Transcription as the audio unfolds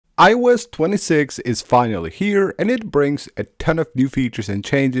iOS 26 is finally here, and it brings a ton of new features and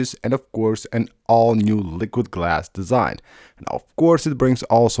changes, and of course an all new liquid glass design. And of course it brings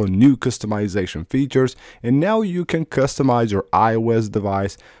also new customization features, and now you can customize your iOS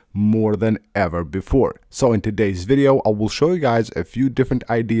device more than ever before. So in today's video, I will show you guys a few different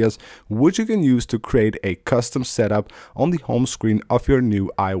ideas which you can use to create a custom setup on the home screen of your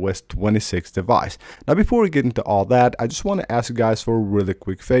new iOS 26 device. Now before we get into all that, I just want to ask you guys for a really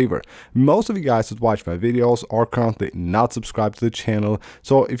quick favor. Most of you guys that watch my videos are currently not subscribed to the channel,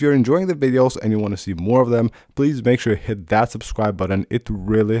 so if you're enjoying the videos and you want to see more of them, please make sure to hit that subscribe button. It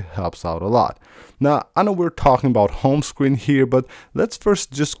really helps out a lot. Now I know we're talking about home screen here, but let's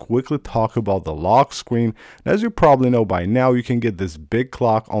first just quickly talk about the lock screen. As you probably know by now, you can get this big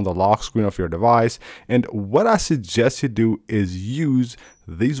clock on the lock screen of your device, and what I suggest you do is use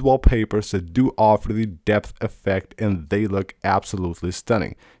these wallpapers that do offer the depth effect, and they look absolutely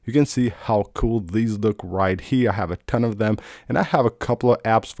stunning. You can see how cool these look right here. I have a ton of them, and I have a couple of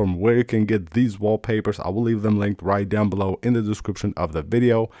apps from where you can get these wallpapers. I will leave them linked right down below in the description of the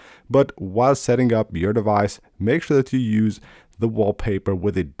video. But while setting up your device, make sure that you use the wallpaper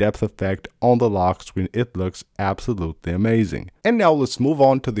with a depth effect on the lock screen. It looks absolutely amazing. And now let's move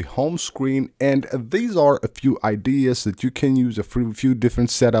on to the home screen, and these are a few ideas that you can use, a few different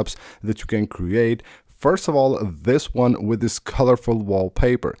setups that you can create. First of all, this one with this colorful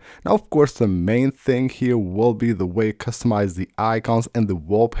wallpaper. Now, of course, the main thing here will be the way you customize the icons and the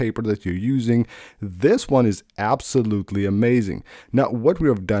wallpaper that you're using. This one is absolutely amazing. Now, what we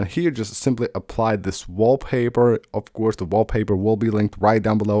have done here, just simply applied this wallpaper. Of course, the wallpaper will be linked right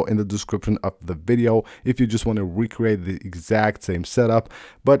down below in the description of the video if you just want to recreate the exact same setup.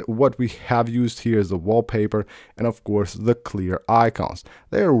 But what we have used here is the wallpaper and, of course, the clear icons.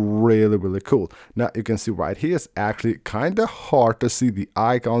 They're really cool. Now, you can see right here, it's actually kind of hard to see the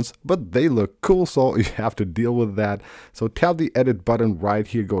icons, but they look cool, so you have to deal with that. So tap the edit button right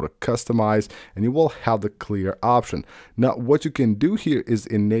here, go to customize, and you will have the clear option. Now what you can do here is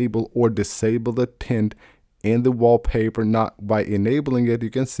enable or disable the tint in the wallpaper. Not by enabling it, you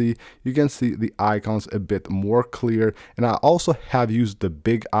can see the icons a bit more clear. And I also have used the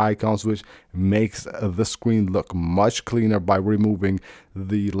big icons, which makes the screen look much cleaner by removing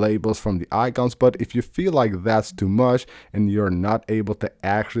the labels from the icons. But if you feel like that's too much and you're not able to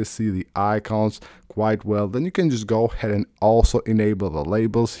actually see the icons quite well, then you can just go ahead and also enable the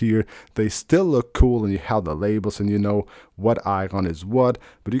labels here. They still look cool and you have the labels and you know what icon is what,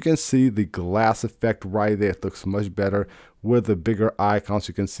 but you can see the glass effect right there. It looks much better with the bigger icons.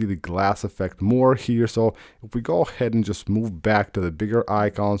 You can see the glass effect more here. So if we go ahead and just move back to the bigger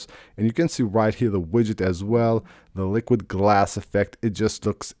icons, and you can see right here the widget as well, the liquid glass effect, it just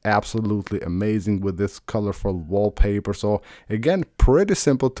looks absolutely amazing with this colorful wallpaper. So again, pretty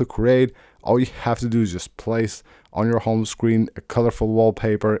simple to create. All you have to do is just place on your home screen a colorful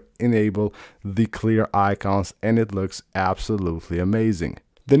wallpaper, enable the clear icons, and it looks absolutely amazing.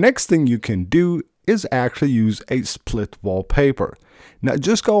 The next thing you can do is actually use a split wallpaper. Now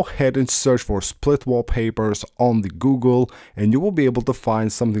just go ahead and search for split wallpapers on the Google, and you will be able to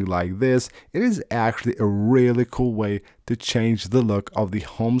find something like this. It is actually a really cool way to change the look of the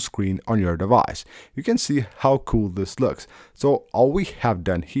home screen on your device. You can see how cool this looks. So all we have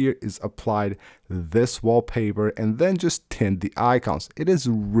done here is applied this wallpaper and then just tint the icons. It is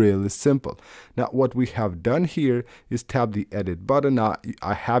really simple. Now what we have done here is tap the edit button. Now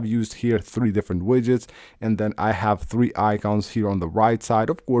I have used here 3 different widgets, and then I have 3 icons here on the right side.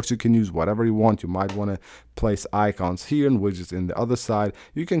 Of course you can use whatever you want. You might want to place icons here and widgets in the other side.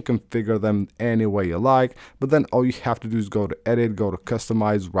 You can configure them any way you like, but then all you have to do is go to edit, go to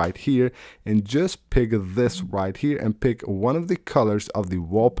customize right here, and just pick this right here and pick one of the colors of the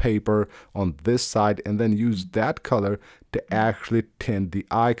wallpaper on this side, and then use that color to actually tint the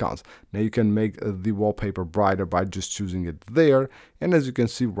icons. Now you can make the wallpaper brighter by just choosing it there, and as you can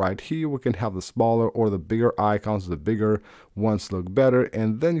see right here, we can have the smaller or the bigger icons. The bigger ones look better,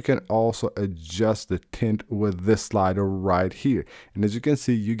 and then you can also adjust the tint with this slider right here. And as you can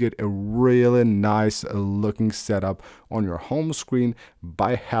see, you get a really nice looking setup on your home screen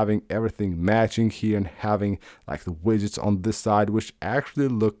by having everything matching here and having like the widgets on this side, which actually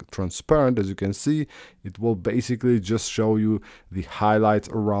look transparent. As you can see, it will basically just show you the highlights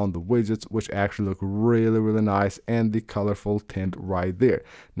around the widgets, which actually look really nice, and the colorful tint right there.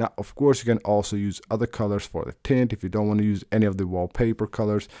 Now of course you can also use other colors for the tint. If you don't want to use any of the wallpaper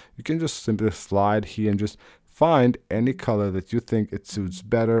colors, you can just simply slide here and just find any color that you think it suits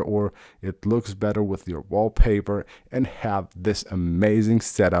better or it looks better with your wallpaper, and have this amazing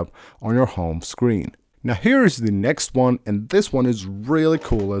setup on your home screen. Now here is the next one, and this one is really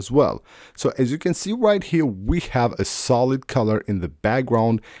cool as well. So as you can see right here, we have a solid color in the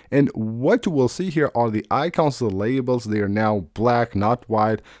background, and what you will see here are the icons, the labels. They are now black, not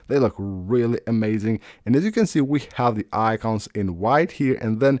white. They look really amazing. And as you can see, we have the icons in white here,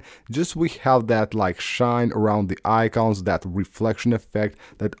 and then just we have that like shine around the icons, that reflection effect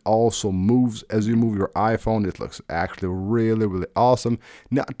that also moves as you move your iPhone. It looks actually really awesome.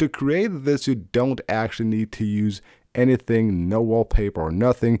 Now to create this, you don't actually need to use anything, no wallpaper or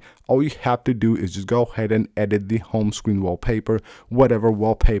nothing. All you have to do is just go ahead and edit the home screen wallpaper, whatever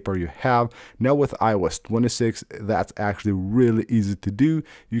wallpaper you have. Now with iOS 26, that's actually really easy to do.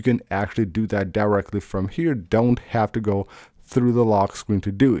 You can actually do that directly from here. Don't have to go through the lock screen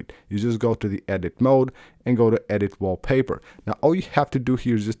to do it. You just go to the edit mode and go to edit wallpaper. Now all you have to do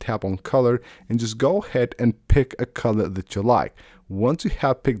here is just tap on color and just go ahead and pick a color that you like. Once you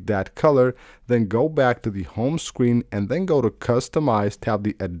have picked that color, then go back to the home screen and then go to customize, tap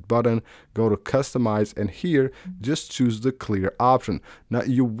the edit button, go to customize, and here just choose the clear option. Now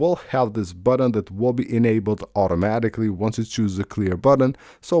you will have this button that will be enabled automatically once you choose the clear button,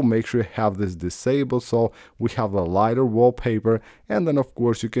 so make sure you have this disabled. So we have a lighter wallpaper, and then of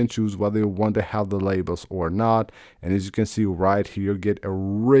course you can choose whether you want to have the labels or not. And as you can see right here, you get a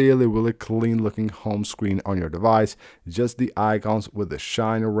really clean looking home screen on your device, just the icons with the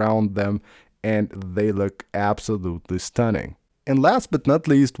shine around them, and they look absolutely stunning. And last but not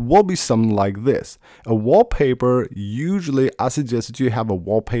least will be something like this. A wallpaper, usually I suggest that you have a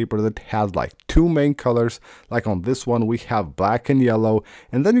wallpaper that has like two main colors. Like on this one we have black and yellow,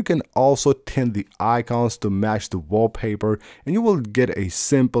 and then you can also tint the icons to match the wallpaper, and you will get a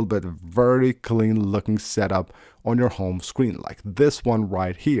simple but very clean looking setup on your home screen, like this one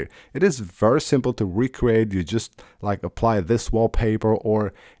right here. It is very simple to recreate. You just like apply this wallpaper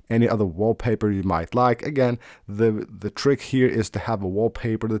or any other wallpaper you might like. Again, the trick here is to have a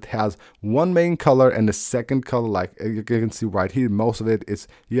wallpaper that has one main color and the second color, like you can see right here, most of it is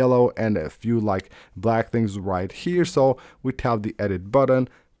yellow and a few like black things right here. So we tap the edit button.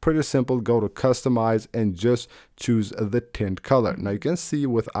 Pretty simple, go to customize and just choose the tint color. Now you can see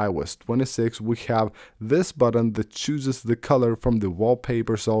with iOS 26 we have this button that chooses the color from the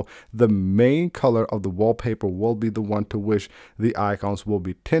wallpaper, so the main color of the wallpaper will be the one to which the icons will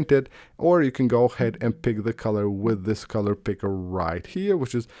be tinted. Or you can go ahead and pick the color with this color picker right here,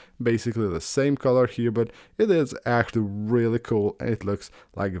 which is basically the same color here, but it is actually really cool and it looks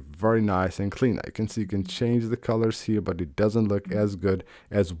like very nice and clean. Now you can see you can change the colors here, but it doesn't look as good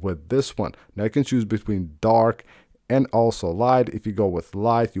as with this one. Now you can choose between dark and also light. If you go with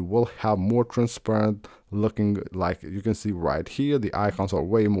light, you will have more transparent looking, like you can see right here, the icons are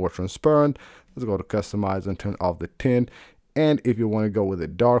way more transparent. Let's go to customize and turn off the tint. And if you want to go with a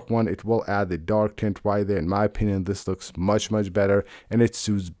dark one, it will add the dark tint right there. In my opinion, this looks much better, and it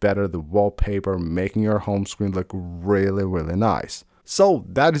suits better the wallpaper, making your home screen look really nice. So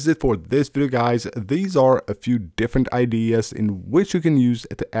that is it for this video, guys. These are a few different ideas in which you can use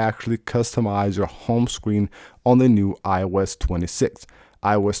to actually customize your home screen on the new iOS 26.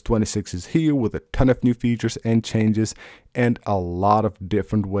 iOS 26 is here with a ton of new features and changes and a lot of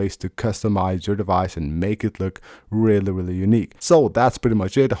different ways to customize your device and make it look really unique. So that's pretty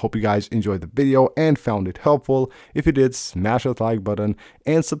much it. I hope you guys enjoyed the video and found it helpful. If you did, smash that like button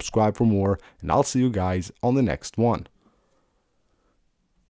and subscribe for more, and I'll see you guys on the next one.